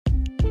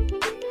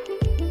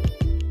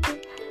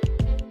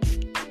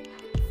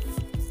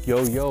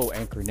Yo,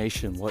 Anchor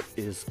Nation, what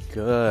is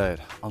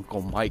good?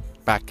 Uncle Mike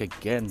back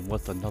again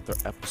with another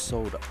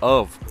episode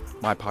of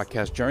my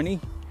podcast journey.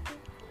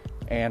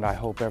 And I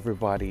hope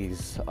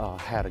everybody's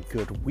had a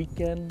good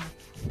weekend,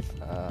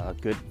 a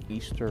good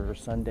Easter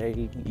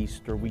Sunday,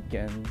 Easter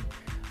weekend.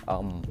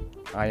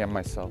 I am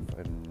myself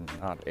and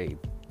not a,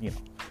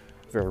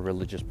 very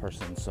religious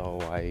person, so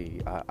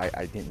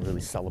I didn't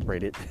really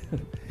celebrate it,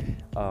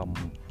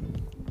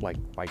 like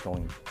by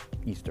going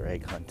Easter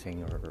egg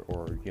hunting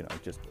or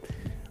just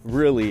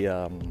really,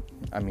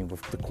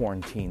 with the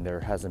quarantine, there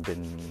hasn't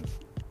been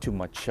too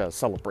much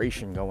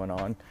celebration going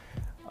on.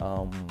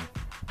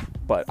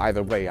 But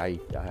either way, I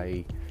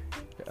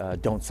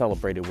don't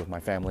celebrate it with my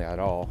family at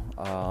all.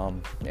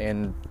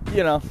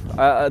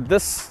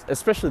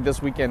 Especially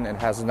this weekend, it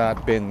has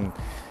not been,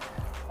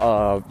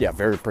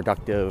 very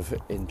productive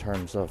in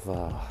terms of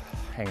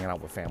hanging out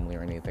with family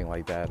or anything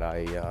like that.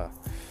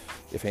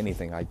 If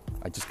anything, I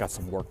just got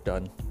some work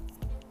done.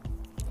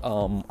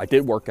 I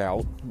did work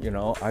out.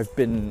 I've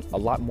been a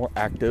lot more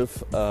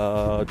active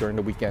during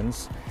the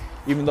weekends,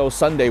 even though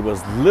Sunday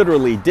was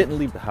literally didn't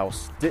leave the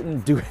house,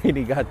 didn't do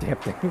any goddamn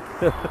thing,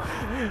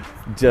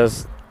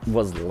 just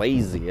was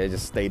lazy. I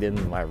just stayed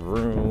in my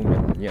room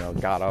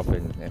and got up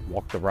and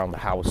walked around the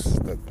house.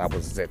 That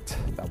was it.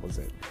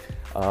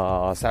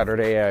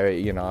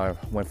 Saturday, I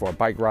went for a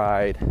bike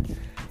ride.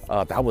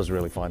 That was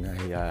really fun.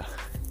 I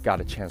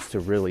got a chance to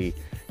really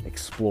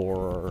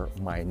explore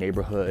my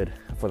neighborhood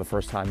for the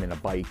first time in a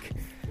bike.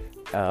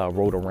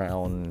 Rode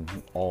around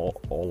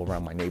all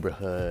around my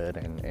neighborhood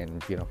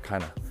and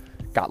kind of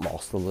got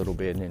lost a little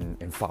bit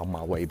and found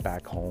my way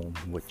back home,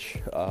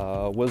 which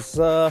was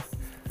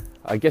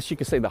I guess you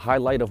could say the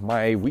highlight of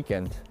my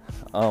weekend.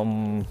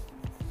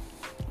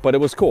 But it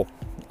was cool.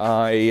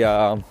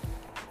 I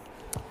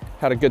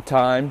had a good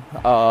time.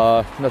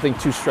 Nothing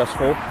too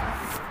stressful.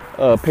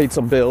 Paid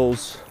some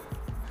bills.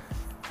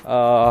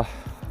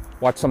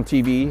 Watched some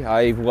TV.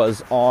 I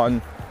was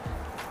on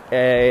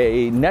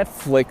I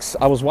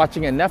was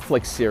watching a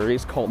Netflix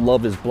series called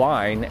Love is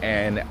Blind,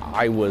 and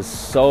I was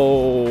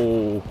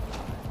so,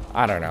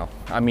 I don't know.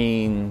 I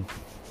mean,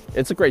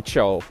 it's a great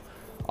show.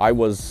 I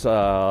was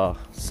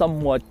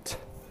somewhat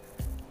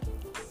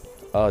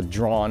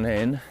drawn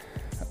in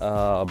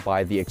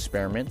by the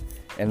experiment,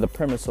 and the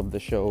premise of the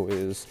show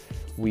is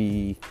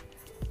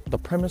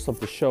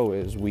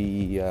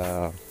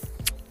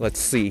let's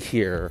see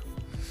here.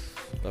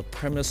 The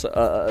premise,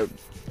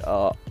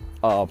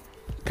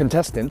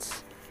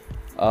 contestants,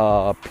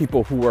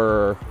 people who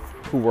were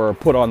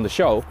put on the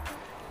show.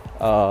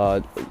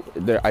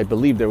 I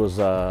believe there was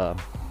a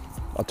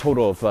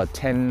total of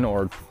 10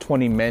 or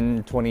 20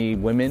 men, 20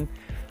 women,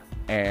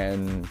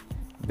 and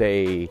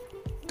they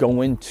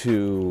go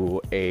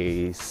into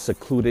a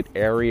secluded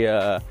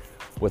area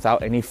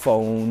without any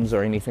phones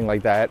or anything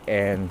like that,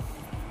 and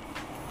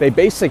they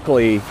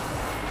basically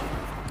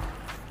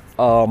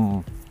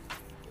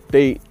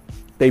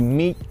they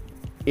meet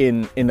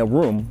in a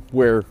room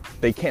where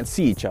they can't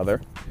see each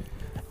other,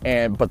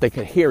 but they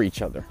could hear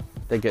each other.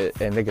 They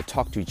could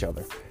talk to each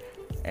other.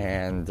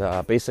 And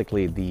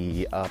basically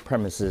the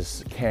premise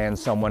is, can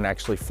someone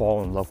actually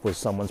fall in love with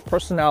someone's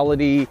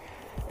personality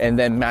and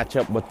then match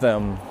up with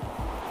them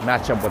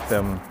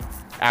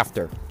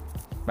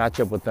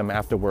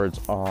afterwards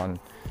on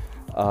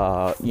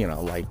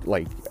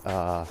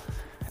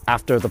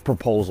after the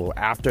proposal,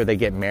 after they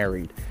get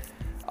married,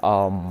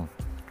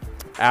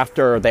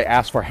 after they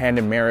ask for hand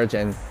in marriage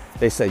and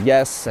they say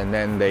yes, and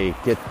then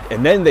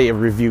they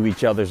review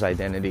each other's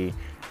identity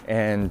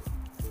and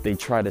they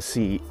try to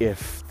see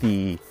if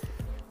the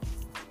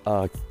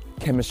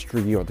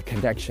chemistry or the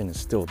connection is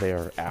still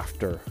there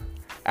after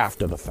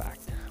the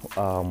fact.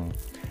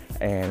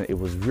 And it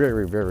was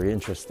very, very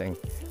interesting.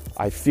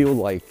 I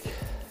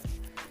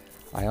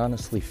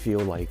honestly feel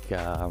like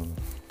the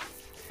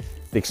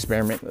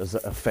experiment is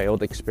a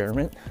failed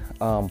experiment,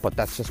 but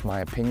that's just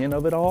my opinion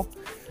of it all.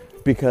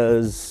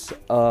 Because,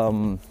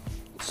 so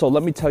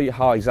let me tell you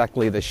how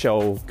exactly the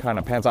show kind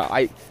of pans out.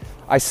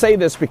 I say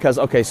this because,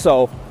 okay,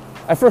 so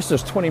at first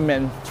there's 20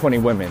 men, 20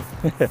 women,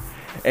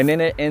 and then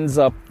it ends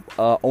up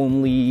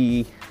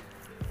only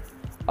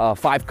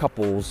 5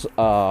 couples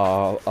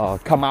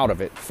come out of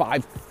it.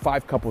 Five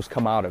couples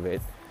come out of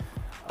it,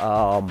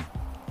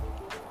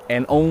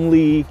 and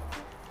only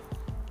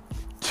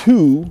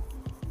 2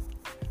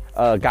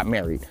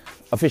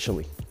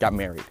 officially got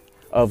married.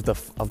 Of the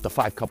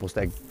 5 couples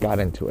that got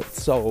into it.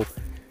 So,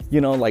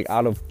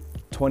 out of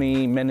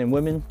 20 men and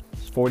women,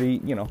 40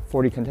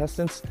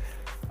 contestants,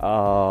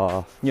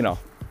 the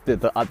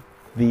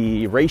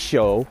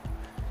ratio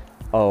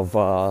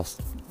of,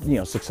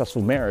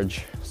 successful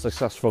marriage,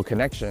 successful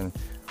connection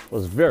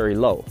was very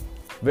low,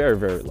 very,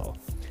 very low.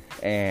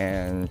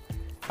 And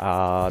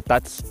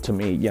that's, to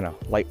me,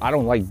 I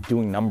don't like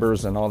doing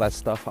numbers and all that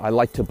stuff. I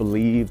like to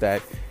believe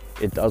that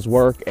it does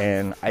work,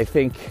 and I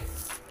think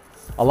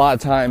a lot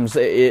of times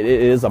it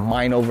is a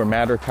mind over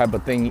matter type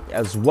of thing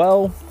as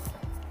well.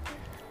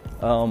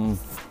 But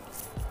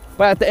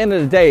at the end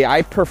of the day,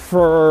 I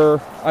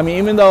prefer,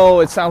 even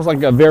though it sounds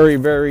like a very,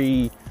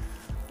 very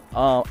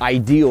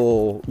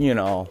ideal,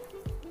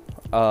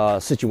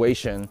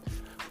 situation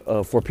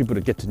for people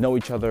to get to know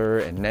each other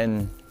and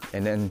then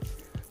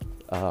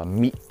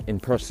meet in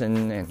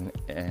person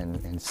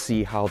and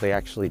see how they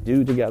actually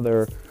do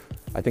together.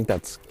 I think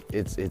it's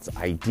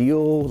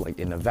ideal, like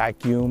in a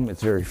vacuum.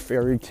 It's very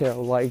fairy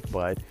tale like,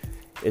 but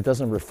it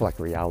doesn't reflect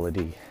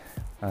reality.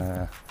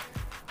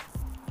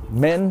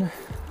 Men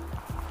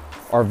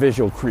are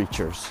visual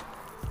creatures.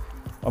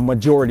 A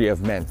majority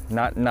of men,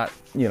 not not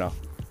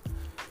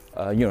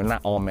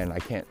all men. I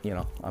can't,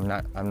 I'm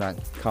not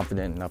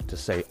confident enough to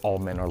say all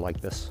men are like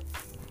this.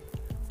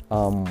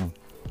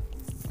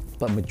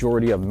 But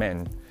majority of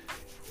men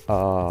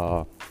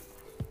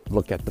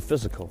look at the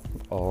physical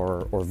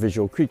or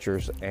visual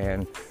creatures,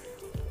 and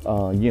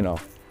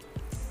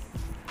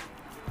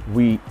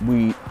we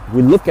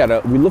look at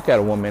a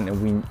woman,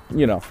 and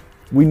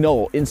we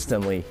know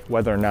instantly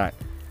whether or not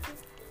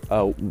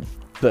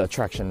the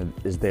attraction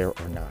is there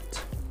or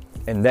not,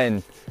 and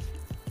then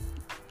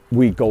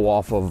we go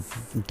off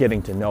of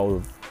getting to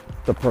know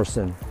the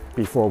person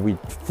before we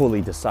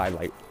fully decide,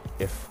 like,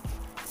 if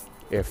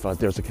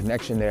there's a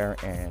connection there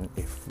and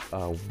if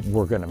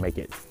we're gonna make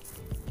it.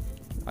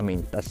 I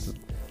mean, that's,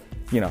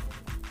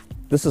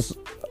 this is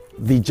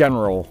the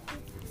general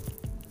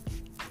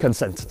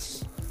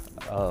consensus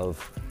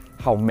of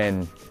how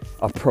men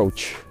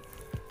approach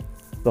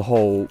the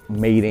whole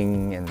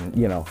mating and,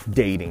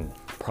 dating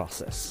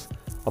process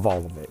of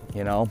all of it,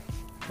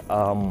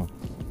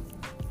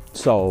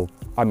 So,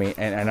 I mean,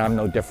 and I'm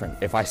no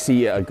different. If I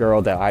see a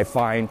girl that I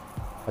find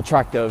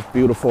attractive,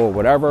 beautiful,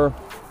 whatever,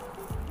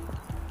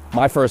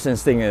 my first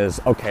instinct is,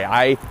 okay,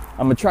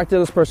 I'm attracted to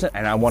this person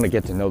and I want to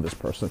get to know this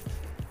person.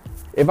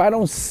 If I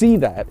don't see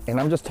that and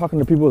I'm just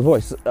talking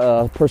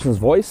to person's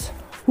voice,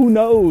 who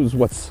knows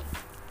what's...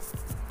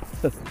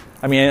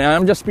 I mean, and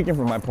I'm just speaking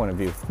from my point of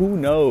view. Who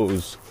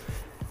knows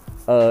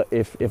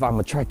if I'm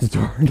attracted to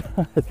her or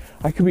not?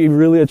 I could be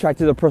really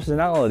attracted to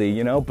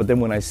personality, but then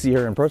when I see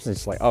her in person,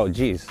 it's like, oh,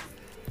 geez,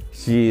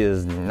 she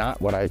is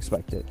not what I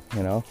expected,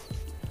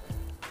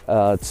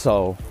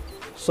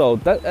 So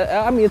that,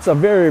 I mean, it's a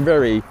very,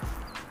 very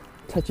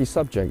touchy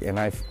subject, and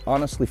I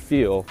honestly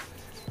feel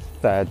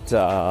that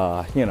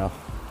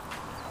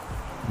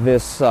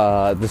this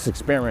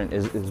experiment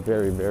is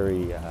very,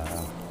 very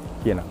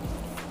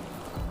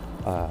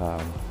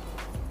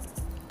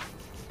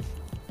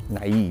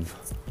naive.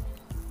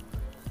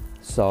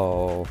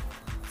 So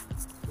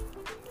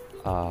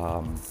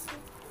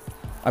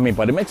I mean,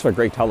 but it makes for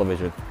great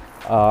television.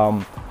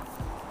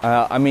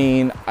 I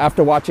mean,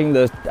 after watching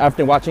the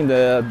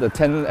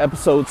 10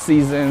 episode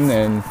season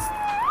and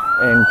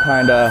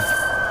kind of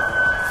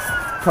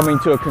coming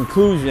to a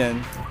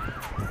conclusion,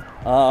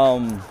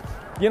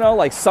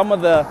 like some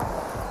of the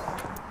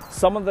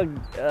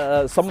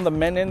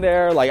men in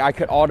there, like, I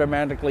could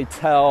automatically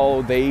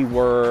tell they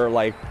were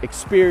like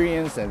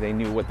experienced and they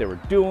knew what they were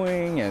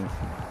doing and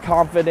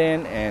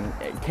confident, and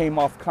it came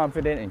off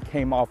confident and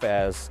came off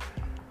as,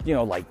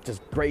 like,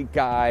 just great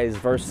guys,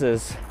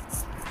 versus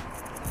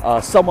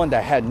someone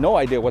that had no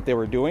idea what they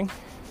were doing,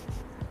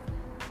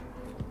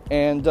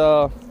 and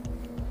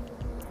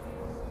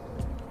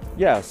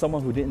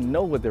someone who didn't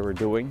know what they were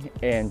doing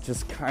and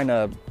just kind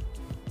of,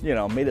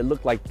 made it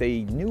look like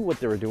they knew what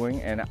they were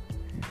doing, and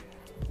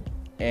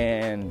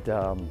I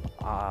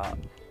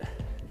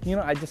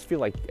just feel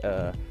like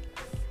it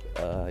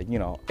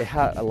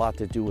had a lot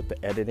to do with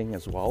the editing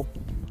as well,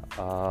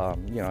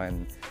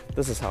 and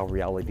this is how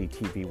reality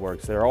TV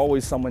works. There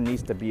always someone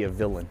needs to be a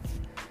villain.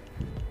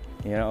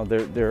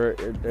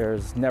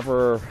 There's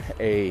never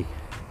a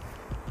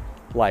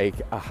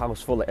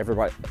house full of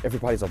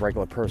everybody's a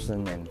regular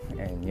person and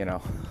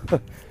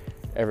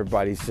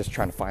everybody's just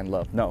trying to find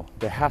love. No,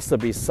 there has to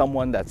be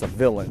someone that's a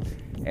villain,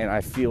 and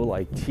I feel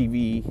like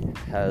TV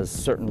has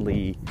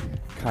certainly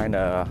kind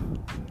of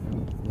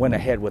went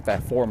ahead with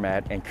that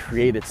format and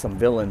created some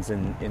villains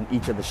in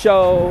each of the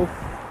show.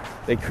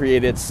 They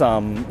created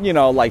some,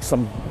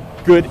 some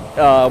good,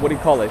 what do you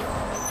call it?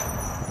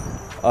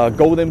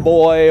 Golden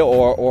boy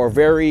or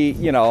very,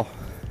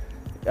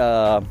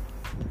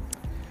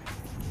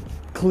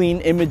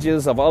 clean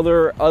images of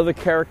other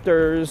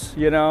characters,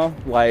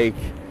 like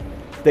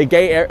they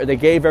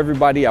gave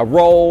everybody a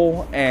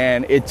role,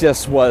 and it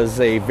just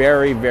was a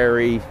very,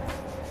 very,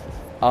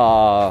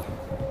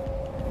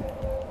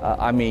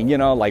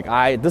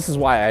 this is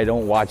why I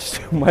don't watch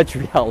too much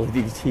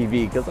reality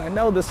TV, because I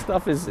know this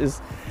stuff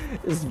is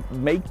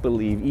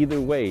make-believe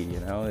either way,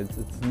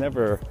 it's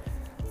never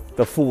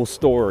the full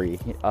story.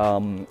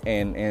 And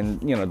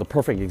the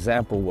perfect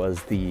example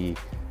was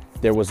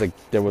there was a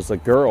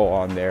girl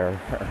on there,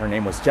 her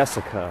name was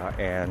Jessica,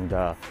 and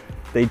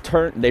they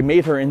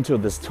made her into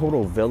this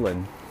total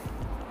villain,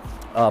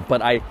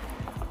 but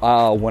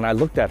when I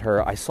looked at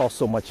her, I had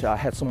so much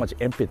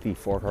empathy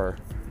for her,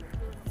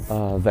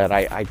 that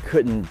I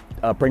couldn't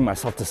bring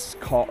myself to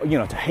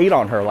hate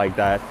on her like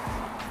that.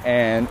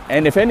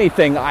 And if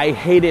anything, I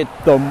hated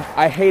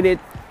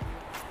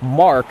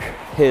Mark,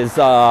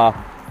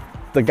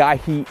 the guy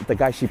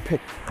she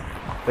picked.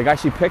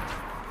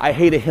 I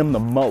hated him the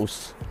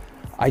most.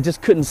 I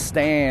just couldn't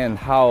stand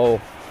how,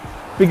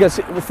 because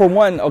for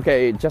one,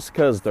 okay,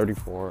 Jessica is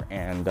 34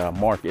 and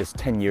Mark is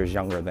 10 years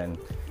younger than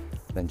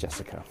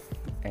Jessica.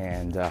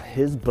 And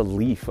his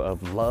belief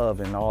of love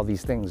and all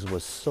these things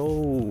was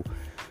so,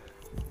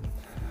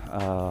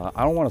 I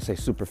don't want to say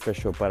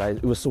superficial, but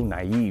it was so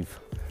naive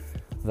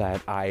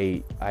that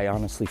I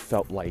honestly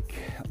felt like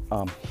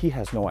he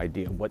has no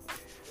idea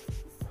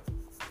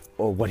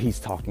what he's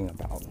talking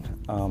about.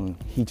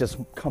 He just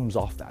comes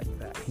off that.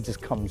 He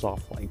just comes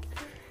off like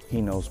he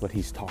knows what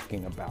he's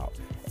talking about.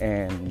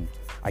 And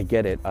I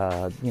get it.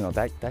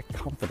 That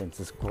confidence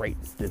is great.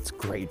 It's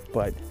great,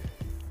 but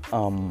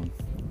I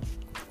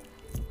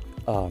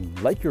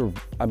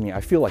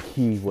feel like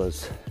he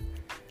was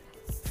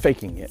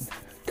faking it,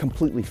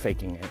 completely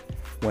faking it,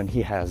 when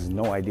he has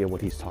no idea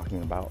what he's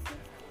talking about.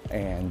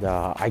 And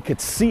I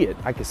could see it.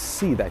 I could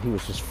see that he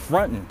was just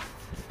fronting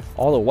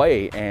all the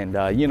way. And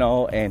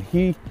and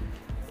he,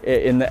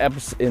 in the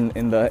episode,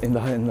 in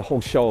the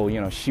whole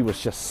show, she was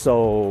just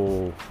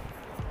so.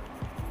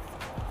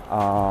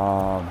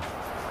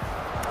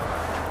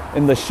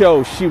 In the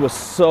show, she was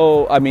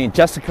so.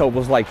 Jessica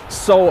was like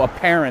so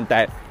apparent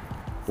that,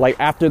 like,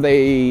 after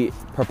he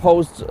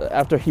proposed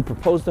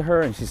to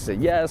her, and she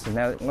said yes, and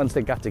then once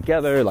they got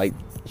together, like,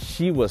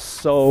 she was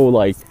so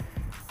like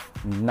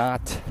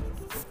not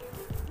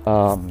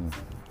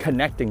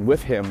connecting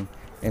with him,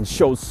 and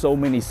showed so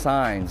many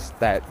signs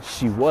that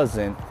she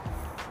wasn't,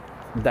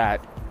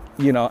 that,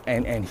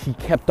 and he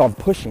kept on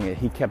pushing it.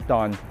 He kept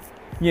on,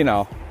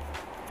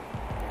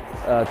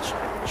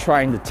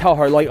 trying to tell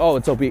her, like, oh,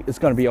 it's going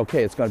to be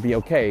okay. It's going to be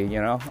okay.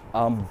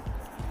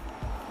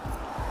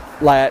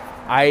 Like,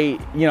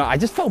 I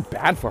just felt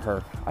bad for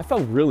her. I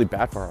felt really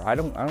bad for her. I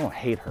don't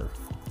hate her.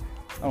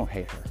 I don't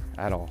hate her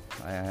at all.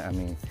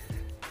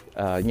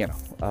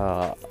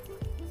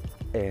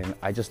 And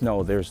I just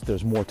know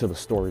there's more to the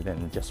story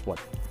than just what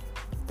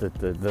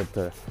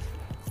the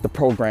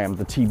program,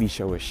 the TV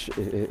show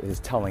is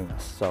telling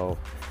us. So,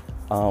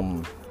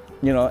 and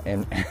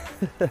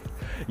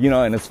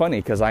and it's funny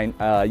because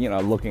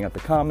looking at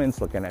the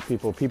comments, looking at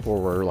people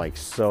were like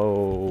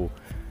so,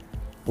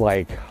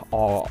 like,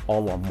 all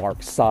on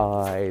Mark's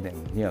side,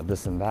 and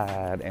this and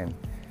that, and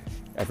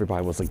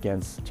everybody was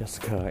against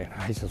Jessica, and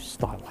I just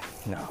thought, like,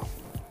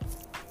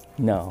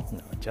 no,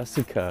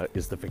 Jessica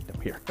is the victim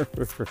here.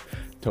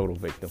 Total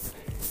victim.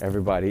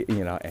 Everybody,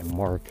 and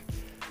Mark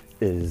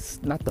is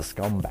not the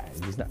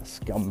scumbag. He's not a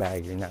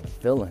scumbag. He's not a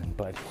villain,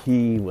 but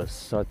he was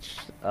such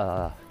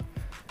a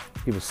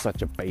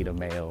beta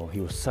male. He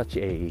was such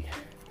a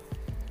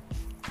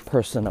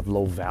person of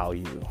low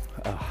value,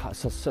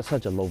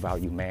 such a low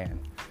value man,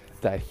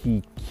 that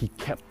he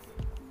kept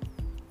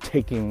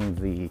taking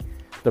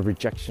the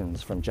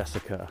rejections from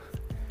Jessica,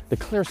 the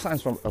clear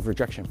signs of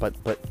rejection, but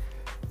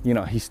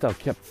he still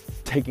kept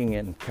taking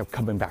it and kept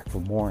coming back for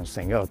more and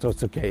saying, oh,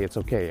 it's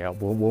okay,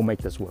 we'll make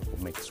this work,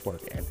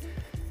 And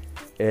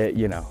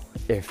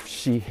if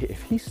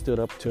he stood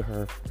up to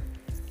her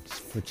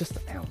for just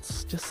an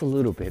ounce, just a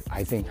little bit,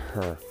 I think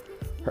her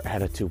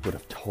attitude would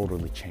have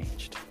totally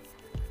changed.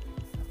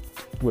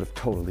 So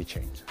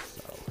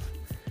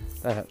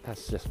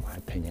that's just my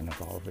opinion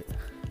of all of it.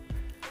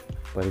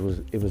 But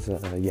it was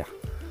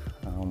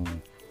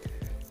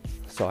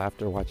so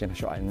after watching the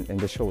show, and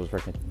the show was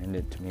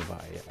recommended to me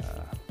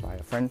by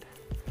a friend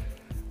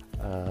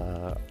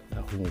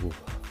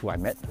who I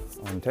met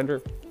on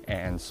Tinder,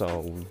 and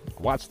so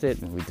I watched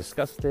it and we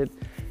discussed it,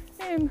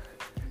 and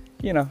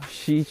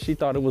she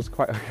thought it was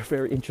quite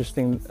very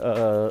interesting.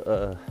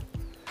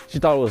 She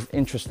thought it was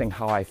interesting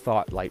how I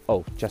thought, like,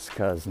 oh,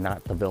 Jessica is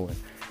not the villain,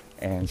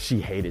 and she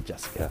hated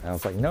Jessica. And I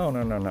was like, no,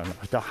 I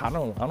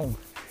don't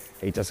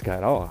hate Jessica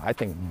at all. I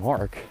think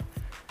Mark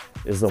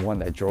is the one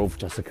that drove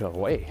Jessica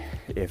away.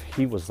 If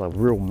he was a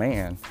real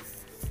man,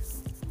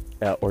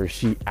 or if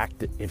he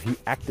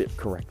acted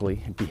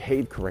correctly,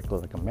 behaved correctly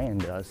like a man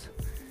does,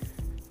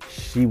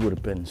 she would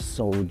have been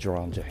so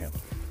drawn to him.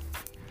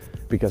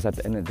 Because at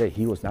the end of the day,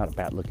 he was not a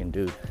bad looking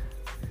dude.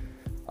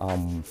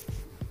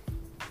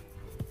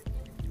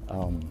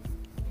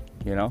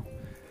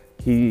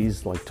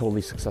 He's like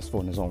totally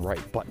successful in his own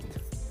right, but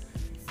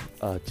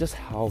just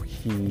how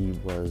he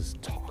was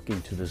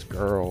talking to this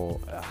girl,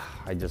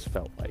 I just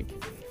felt like,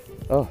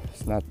 oh,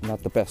 it's not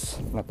the best.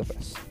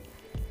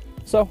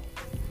 So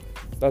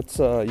that's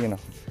that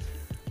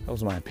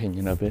was my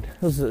opinion of it.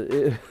 It was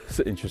an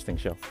interesting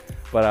show,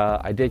 but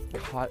I did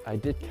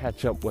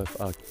catch up with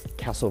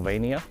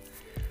Castlevania,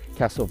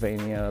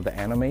 the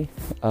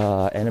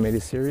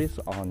animated series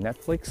on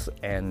Netflix,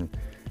 and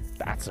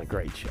that's a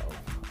great show.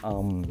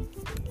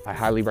 I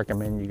highly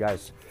recommend you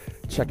guys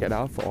check it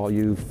out for all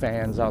you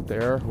fans out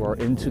there who are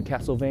into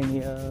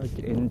Castlevania,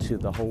 get into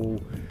the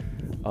whole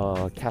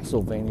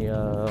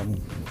Castlevania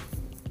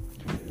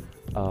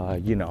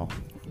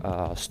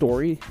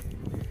story.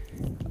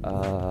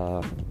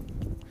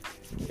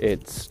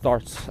 It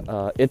starts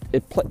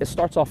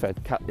off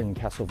in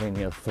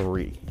Castlevania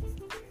 3.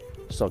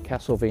 So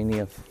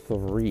Castlevania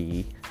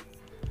 3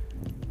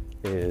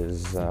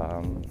 is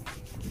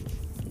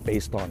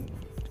based on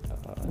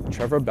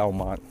Trevor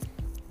Belmont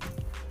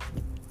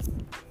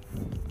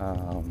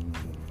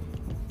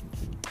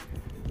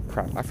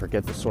Crap, I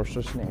forget the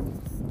sorcerer's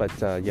name, but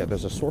yeah,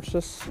 there's a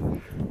sorceress,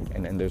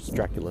 and then there's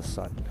Dracula's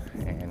son,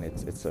 and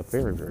it's a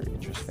very, very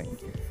interesting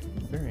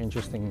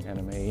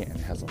anime, and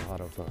has a lot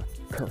of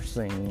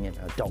cursing and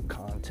adult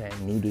content,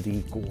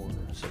 nudity, gore.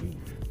 So,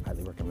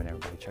 highly recommend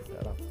everybody check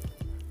that out.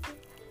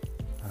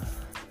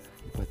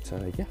 But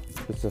yeah,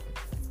 it's a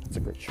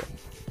great show.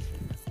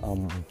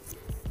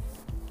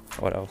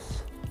 What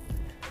else?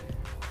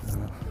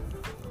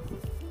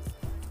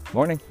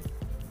 Morning.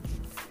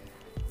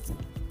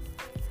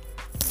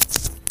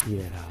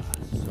 Yeah,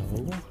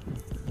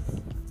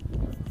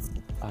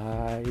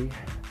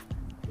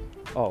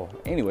 so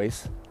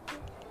anyways,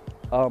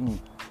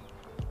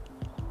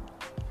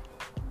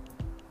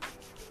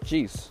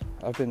 geez,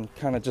 I've been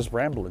kind of just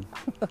rambling.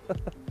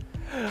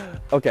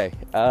 Okay,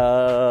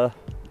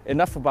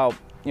 enough about,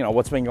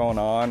 what's been going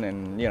on,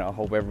 and,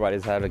 hope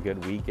everybody's had a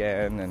good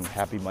weekend and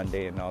happy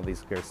Monday and all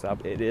these great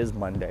stuff. It is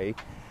Monday,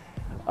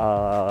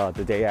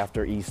 the day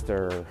after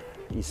Easter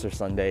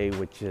Sunday,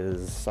 which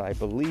is, I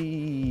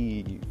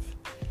believe,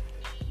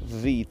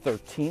 the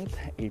 13th,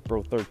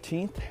 April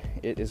 13th.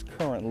 It is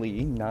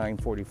currently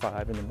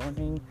 9:45 in the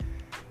morning.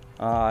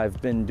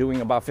 I've been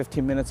doing about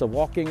 15 minutes of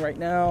walking right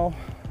now.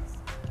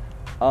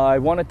 I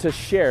wanted to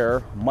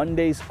share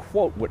Monday's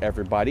quote with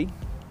everybody.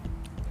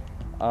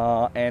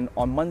 And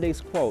on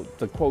Monday's quote,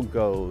 the quote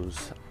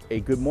goes, "A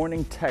good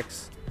morning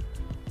text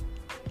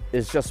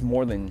is just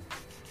more than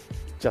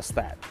just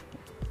that."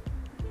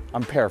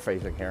 I'm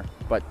paraphrasing here,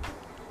 but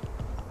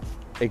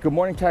a good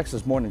morning text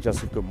is more than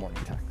just a good morning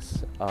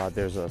text.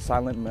 There's a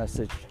silent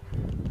message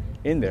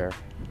in there,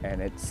 and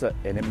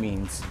it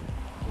means,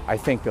 "I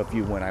think of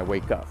you when I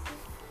wake up."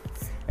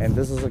 And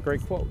this is a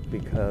great quote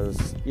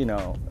because,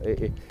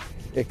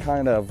 it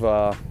kind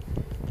of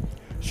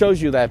shows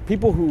you that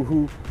people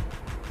who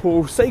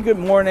say good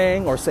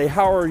morning or say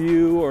how are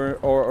you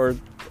or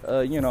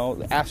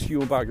ask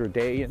you about your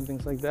day and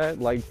things like that,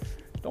 like,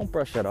 don't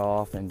brush it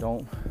off and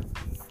don't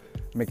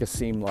make it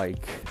seem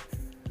like,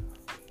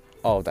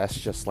 oh, that's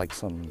just like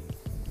some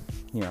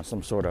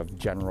sort of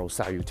general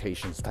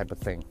salutations type of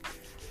thing.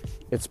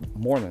 It's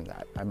more than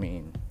that. I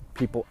mean,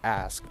 people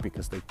ask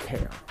because they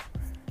care.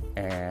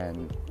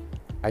 And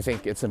I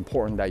think it's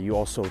important that you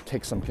also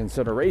take some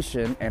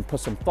consideration and put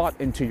some thought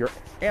into your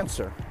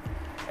answer.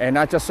 And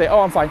not just say,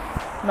 "Oh, I'm fine.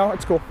 No,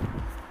 it's cool."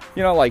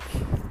 Like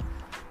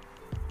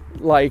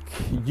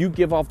you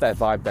give off that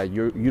vibe that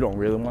you don't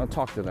really want to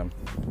talk to them.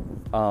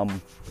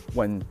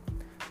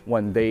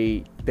 When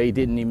they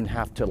didn't even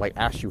have to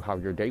ask you how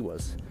your day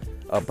was,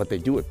 but they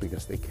do it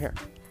because they care.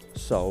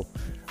 So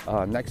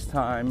next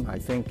time, I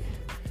think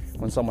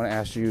when someone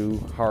asks you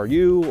how are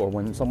you, or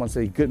when someone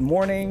says good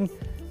morning,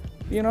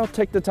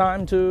 take the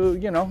time to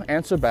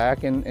answer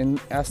back and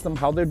ask them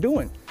how they're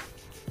doing.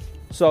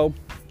 So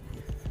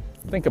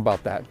think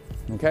about that,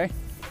 okay?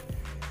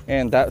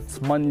 And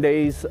that's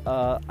Monday's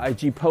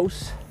IG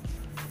post,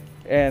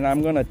 and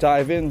I'm gonna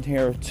dive in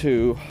here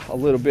to a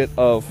little bit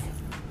of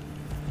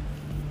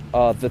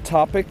the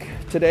topic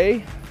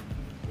today,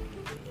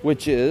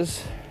 which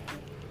is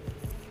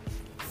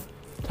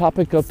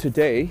topic of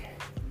today,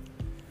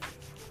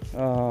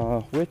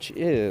 which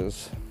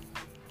is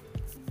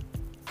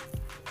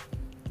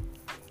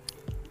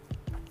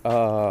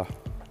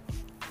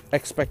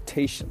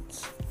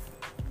expectations.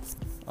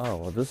 Oh,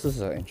 well, this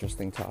is an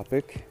interesting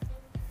topic.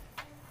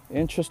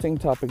 Interesting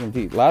topic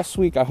indeed. Last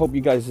week, I hope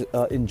you guys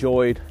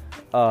enjoyed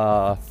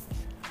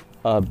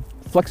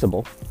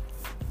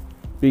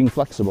being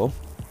flexible,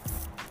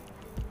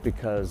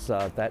 because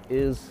that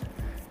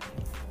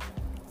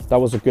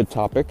was a good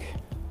topic.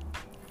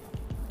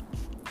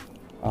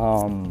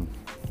 And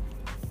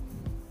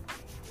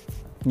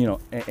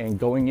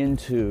going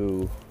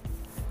into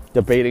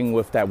debating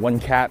with that one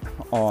cat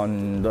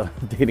on the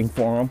dating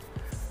forum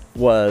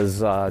was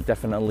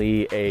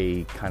definitely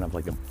a kind of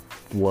like a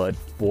blood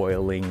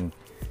boiling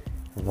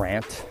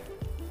rant.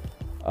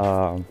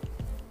 But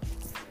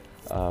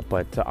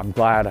I'm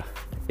glad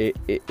it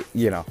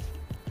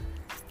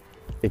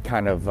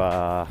kind of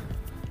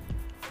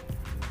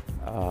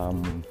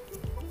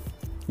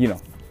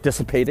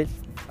dissipated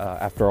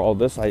after all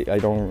this. I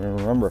don't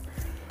remember.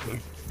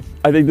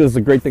 I think this is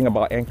a great thing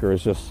about Anchor,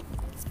 is just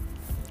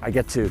I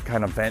get to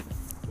kind of vent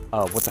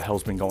what the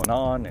hell's been going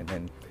on, and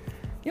then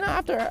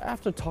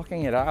after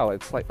talking it out,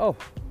 it's like, oh,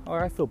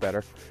 I feel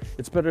better.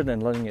 It's better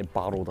than letting it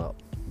bottled up,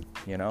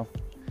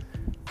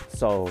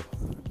 So,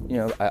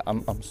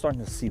 I'm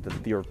starting to see the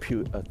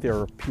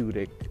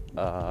therapeutic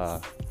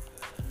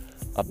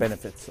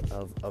benefits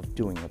of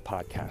doing a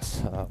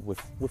podcast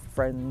with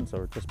friends,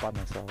 or just by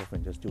myself,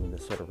 and just doing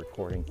this sort of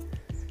recording.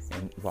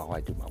 And while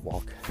I do my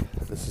walk,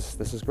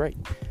 this is great.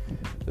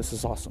 This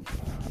is awesome.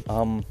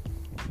 I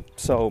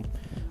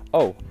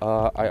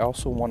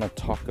also want to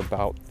talk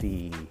about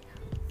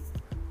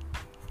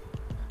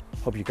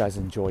hope you guys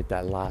enjoyed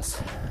that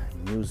last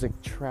music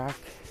track.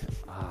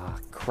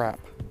 Crap.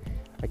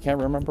 I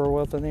can't remember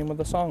what the name of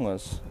the song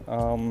was.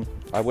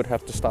 I would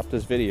have to stop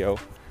this video,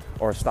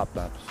 or stop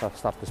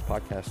this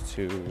podcast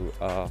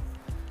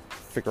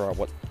figure out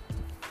what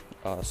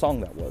song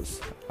that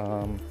was.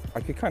 I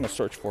could kind of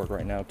search for it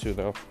right now too,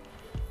 though.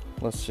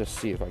 Let's just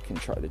see if I can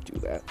try to do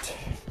that.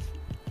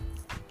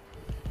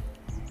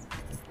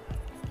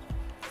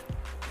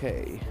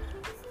 Okay.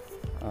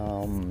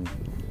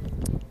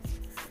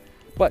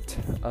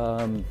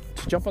 To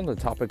jump on the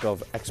topic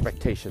of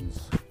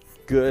expectations,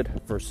 good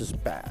versus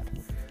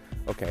bad.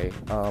 Okay.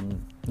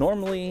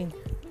 Normally,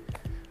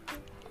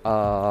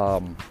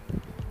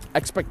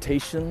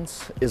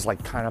 expectations is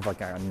like kind of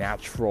like a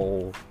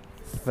natural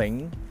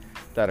thing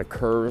that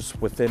occurs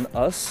within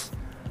us.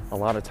 A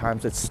lot of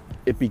times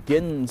it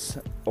begins,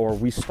 or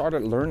we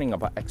started learning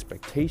about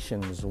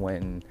expectations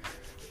when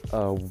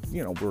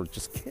we're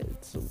just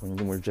kids,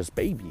 when we're just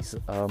babies.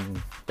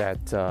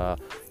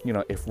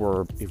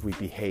 If we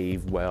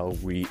behave well,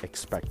 we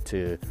expect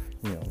to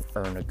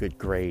earn a good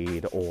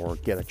grade or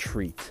get a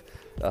treat,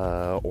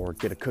 or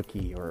get a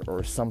cookie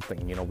or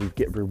something. We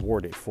get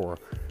rewarded for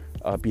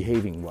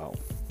behaving well.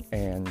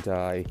 And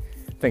I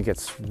think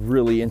it's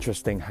really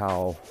interesting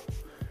how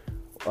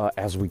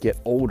as we get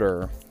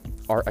older,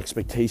 our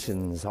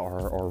expectations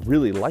are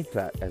really like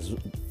that, as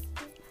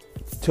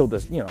till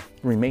this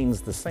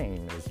remains the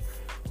same. As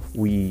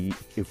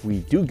if we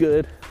do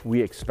good,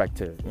 we expect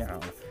to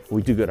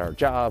we do good at our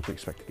job, we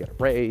expect to get a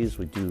raise.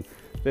 We do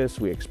this,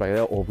 we expect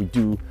that, or we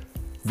do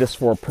this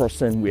for a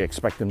person, we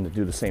expect them to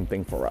do the same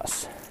thing for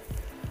us.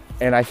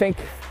 And I think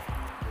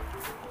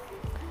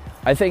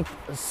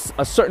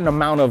a certain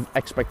amount of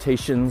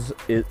expectations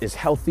is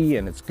healthy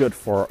and it's good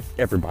for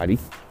everybody.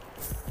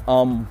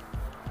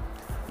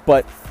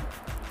 But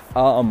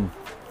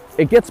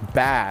it gets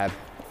bad.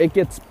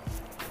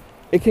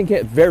 It can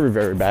get very,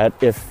 very bad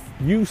if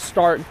you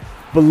start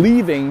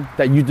believing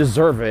that you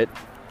deserve it,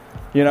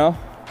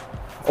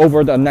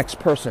 over the next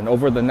person,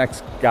 over the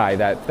next guy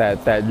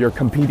that you're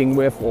competing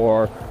with,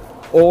 or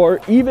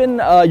even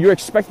you're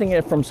expecting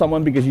it from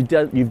someone because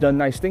you've done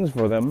nice things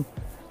for them,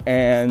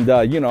 and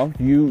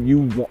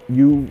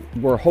you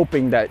were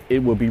hoping that it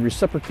would be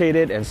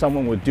reciprocated and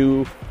someone would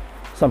do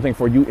something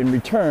for you in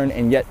return,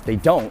 and yet they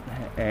don't,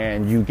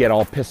 and you get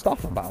all pissed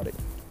off about it.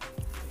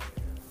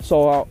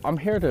 So I'm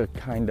here to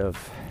kind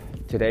of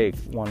today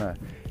want to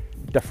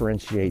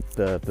differentiate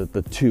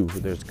the two.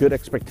 There's good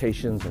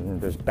expectations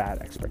and there's bad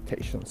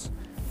expectations.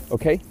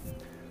 Okay?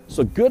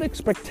 So good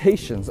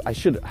expectations,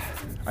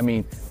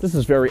 this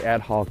is very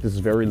ad hoc, this is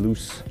very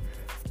loose.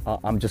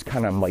 I'm just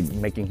kind of like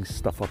making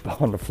stuff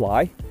up on the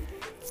fly.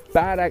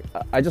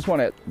 I just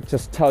want to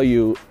tell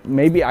you,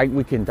 maybe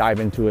we can dive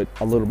into it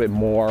a little bit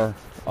more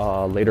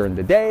later in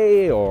the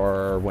day,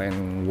 or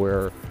when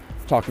we're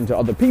talking to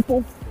other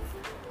people.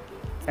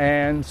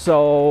 And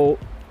so,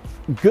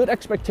 good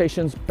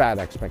expectations, bad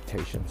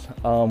expectations.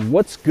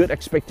 What's good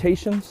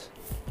expectations?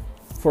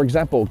 For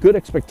example, good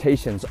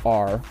expectations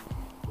are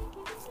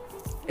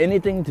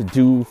anything to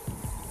do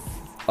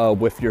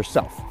with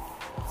yourself.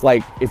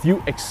 Like, if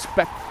you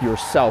expect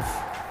yourself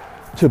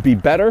to be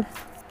better,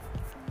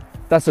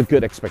 that's a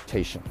good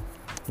expectation.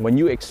 When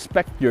you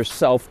expect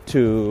yourself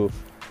to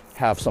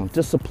have some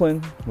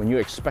discipline, when you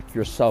expect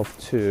yourself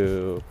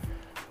to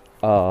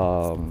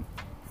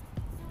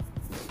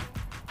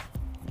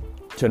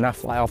not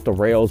fly off the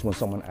rails when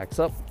someone acts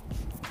up,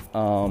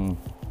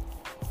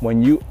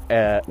 when you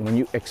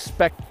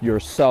expect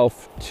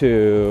yourself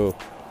to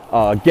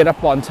get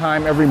up on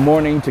time every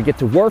morning to get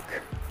to work,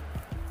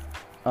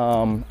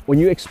 when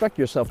you expect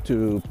yourself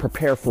to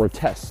prepare for a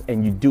test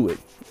and you do it,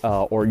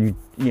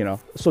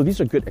 so these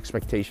are good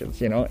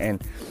expectations,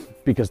 and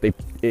because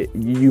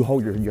you're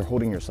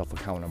holding yourself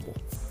accountable,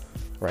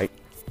 right?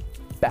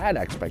 Bad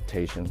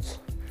expectations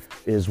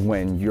is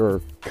when you're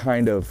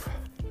kind of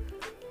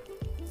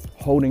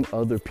holding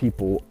other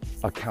people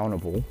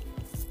accountable,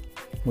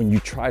 when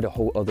you try to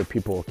hold other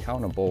people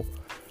accountable,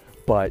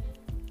 but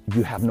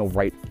you have no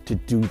right to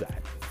do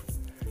that,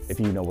 if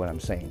you know what I'm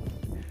saying.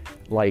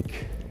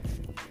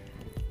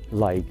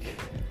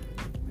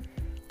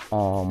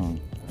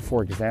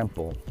 For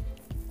example,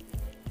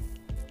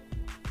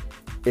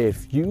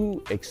 if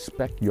you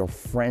expect your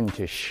friend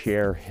to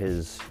share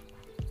his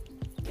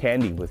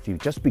candy with you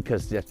just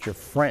because that's your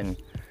friend,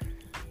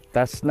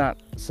 that's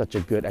not such a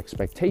good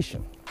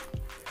expectation.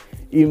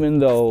 Even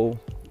though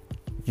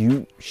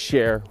you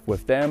share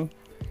with them,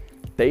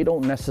 they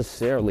don't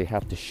necessarily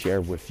have to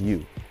share with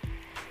you.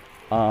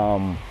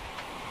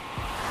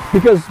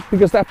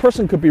 Because that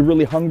person could be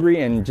really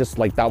hungry and just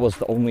like that was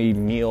the only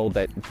meal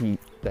that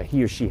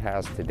he or she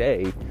has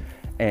today,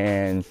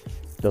 and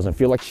doesn't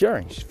feel like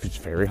sharing. She's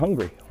very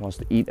hungry, wants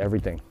to eat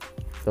everything,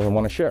 doesn't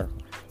want to share.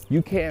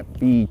 You can't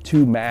be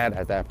too mad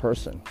at that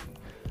person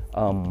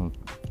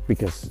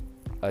because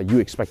you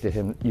expected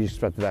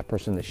that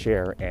person to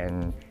share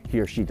and he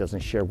or she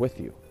doesn't share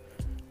with you.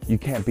 You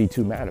can't be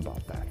too mad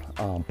about that.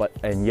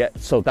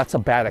 So that's a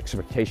bad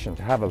expectation,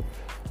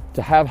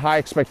 to have high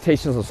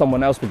expectations of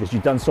someone else because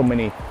you've done so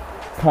many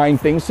kind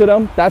things to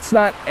them. That's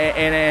not,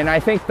 and I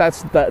think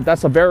that's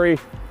a very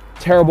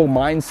terrible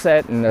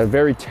mindset and a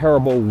very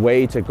terrible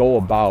way to go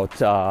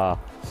about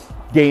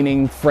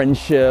gaining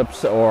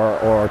friendships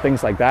or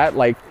things like that.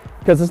 Like,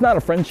 because it's not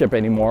a friendship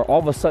anymore. All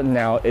of a sudden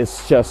now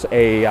it's just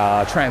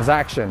a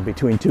transaction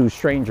between two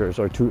strangers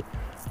or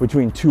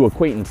between two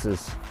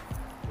acquaintances.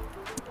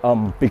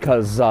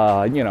 Because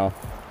you know,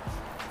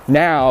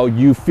 now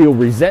you feel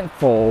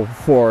resentful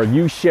for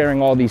you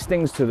sharing all these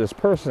things to this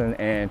person,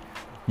 and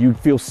you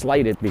feel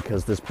slighted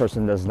because this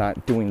person is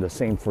not doing the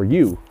same for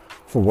you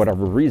for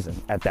whatever reason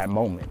at that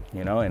moment,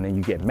 you know, and then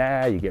you get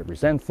mad, you get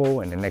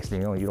resentful, and the next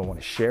thing you know, you don't want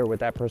to share with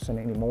that person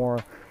anymore.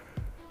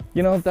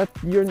 You know, that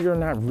you're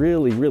not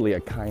really a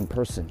kind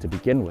person to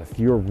begin with.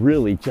 You're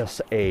really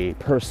just a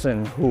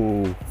person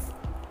who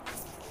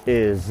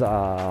is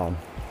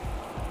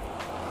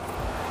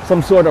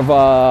some sort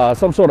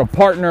of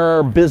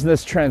partner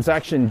business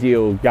transaction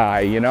deal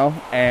guy, you know,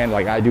 and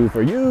like, I do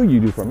for you, you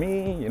do for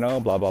me, you know,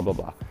 blah blah blah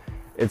blah.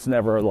 It's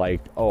never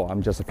like, oh,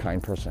 I'm just a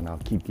kind person, I'll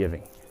keep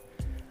giving.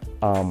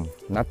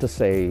 Not to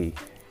say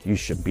you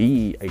should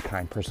be a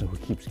kind person who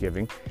keeps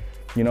giving.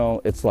 You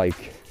know, it's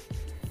like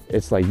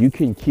you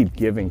can keep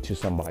giving to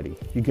somebody.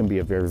 You can be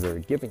a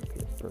very giving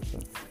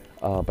person.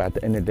 But at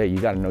the end of the day, you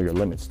got to know your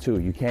limits too.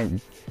 You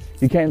can't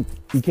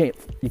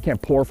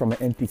pour from an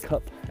empty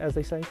cup, as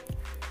they say.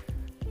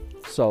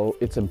 So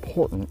it's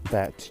important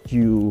that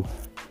you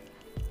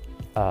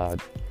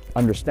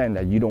understand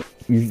that you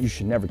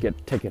should never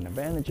get taken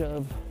advantage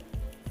of.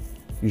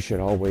 You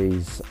should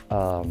always,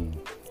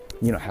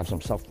 you know, have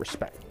some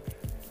self-respect.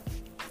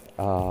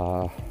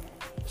 So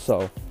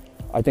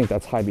I think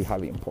that's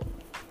highly important.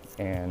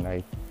 And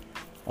I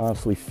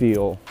honestly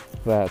feel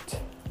that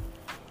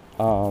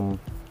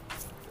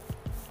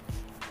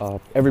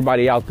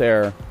everybody out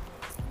there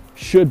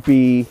should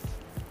be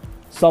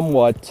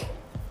somewhat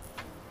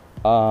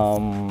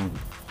have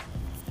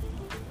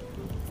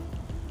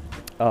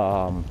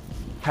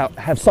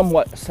some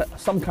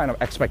kind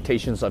of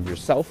expectations of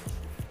yourself,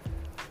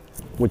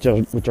 which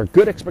are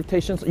good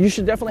expectations. You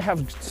should definitely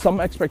have some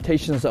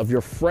expectations of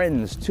your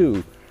friends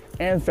too,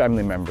 and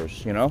family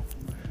members, you know.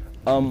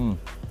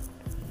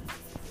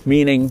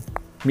 Meaning,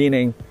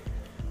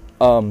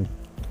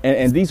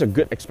 and these are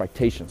good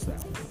expectations now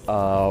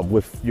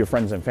with your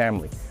friends and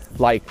family.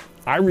 Like,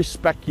 I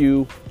respect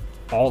you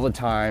all the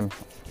time,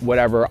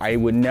 whatever. I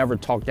would never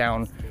talk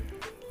down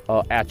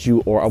at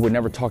you, or I would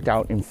never talk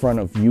down in front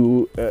of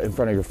you, in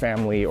front of your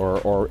family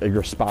or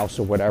your spouse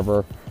or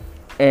whatever.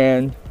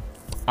 And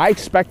I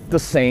expect the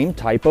same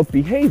type of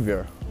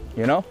behavior,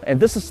 you know. And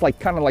this is like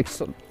kind of like,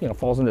 you know,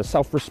 falls into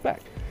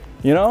self-respect,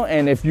 you know.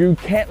 And if you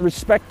can't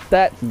respect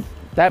that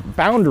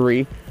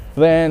boundary,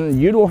 then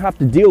you don't have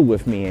to deal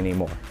with me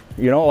anymore.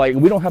 You know, like,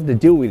 we don't have to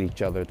deal with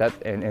each other.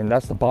 And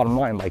that's the bottom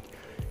line. Like,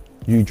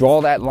 you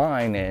draw that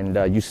line,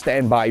 and you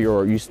stand by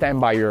your you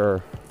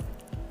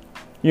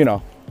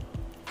know,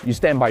 you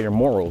stand by your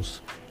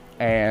morals,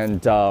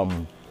 and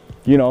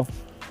you know,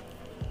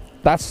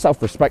 that's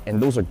self-respect, and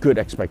those are good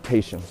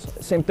expectations.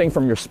 Same thing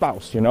from your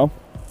spouse, you know.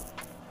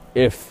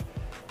 If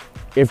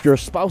your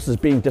spouse is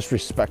being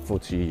disrespectful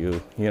to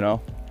you, you know,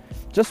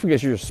 just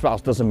because you're your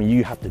spouse doesn't mean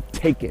you have to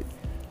take it.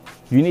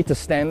 You need to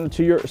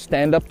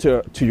stand up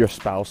to your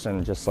spouse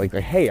and just like,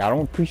 hey, I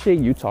don't appreciate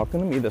you talking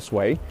to me this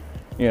way,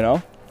 you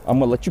know. I'm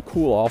gonna let you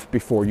cool off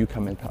before you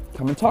come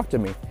and talk to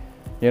me,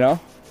 you know.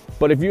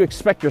 But if you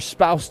expect your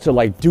spouse to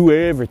like do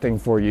everything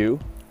for you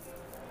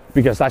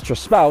because that's your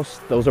spouse,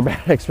 those are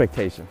bad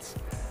expectations.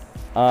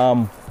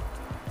 I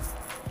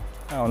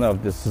don't know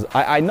if this is,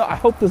 I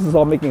hope this is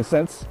all making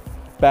sense.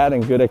 Bad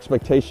and good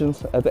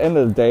expectations. At the end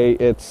of the day,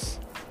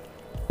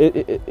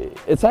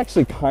 it's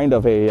actually kind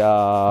of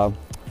a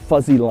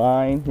fuzzy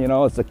line, you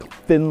know. It's a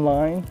thin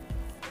line.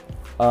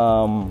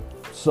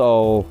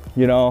 So,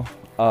 you know,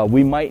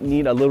 we might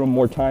need a little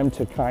more time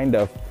to kind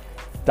of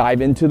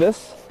dive into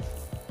this.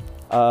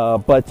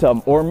 But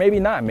or maybe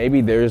not. Maybe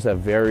there's a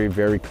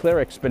very clear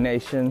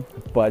explanation.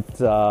 But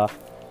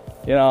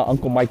you know,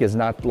 Uncle Mike is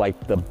not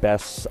like the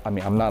best. I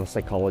mean, I'm not a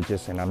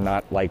psychologist, and I'm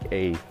not like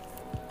a,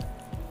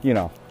 you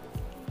know,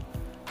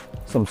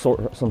 some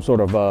sort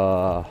of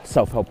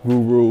self-help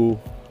guru.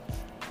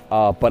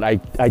 But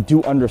I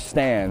do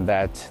understand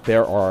that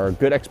there are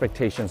good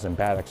expectations and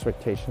bad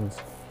expectations.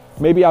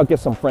 Maybe I'll get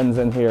some friends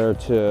in here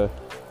to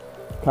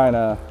kind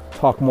of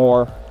talk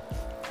more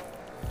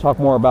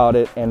about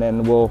it, and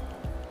then we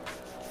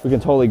can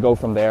totally go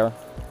from there.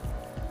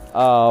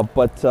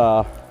 But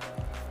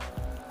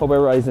hope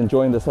everybody's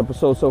enjoying this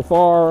episode so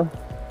far.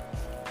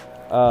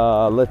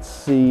 Let's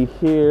see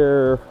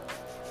here.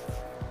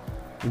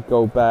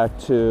 Go back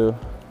to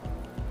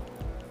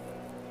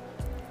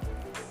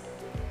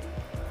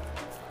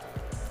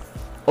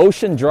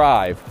Ocean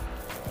Drive.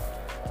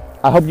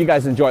 I hope you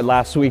guys enjoyed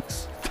last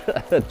week's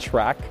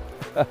track,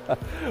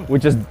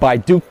 which is by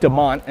Duke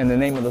Dumont, and the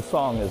name of the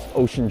song is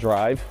Ocean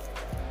Drive.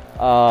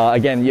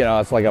 Again, you know,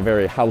 it's like a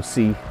very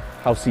housey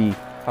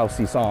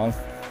song,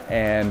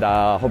 and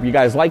hope you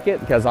guys like it,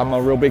 because I'm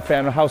a real big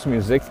fan of house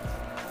music,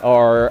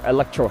 or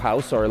electro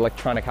house, or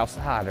electronic house.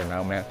 I don't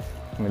know, man.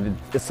 I mean,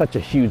 it's such a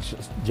huge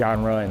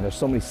genre, and there's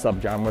so many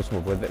subgenres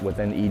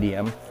within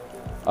EDM.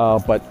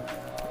 But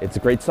it's a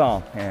great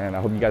song, and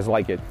I hope you guys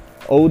like it.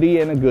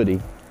 Oldie and a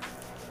goodie.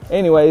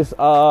 Anyways,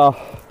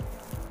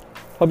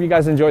 Hope you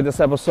guys enjoyed this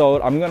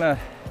episode. I'm gonna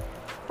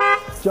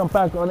jump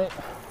back on it.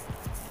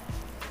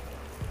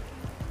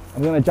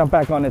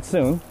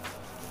 Soon.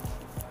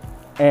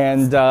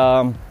 And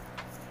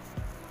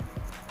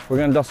we're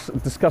gonna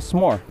discuss some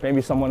more.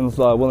 Maybe someone's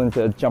willing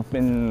to jump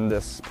in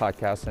this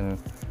podcast and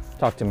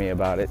talk to me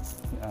about it.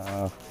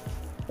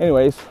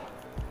 Anyways,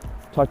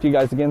 talk to you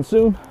guys again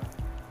soon.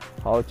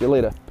 I'll at you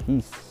later.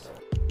 Peace.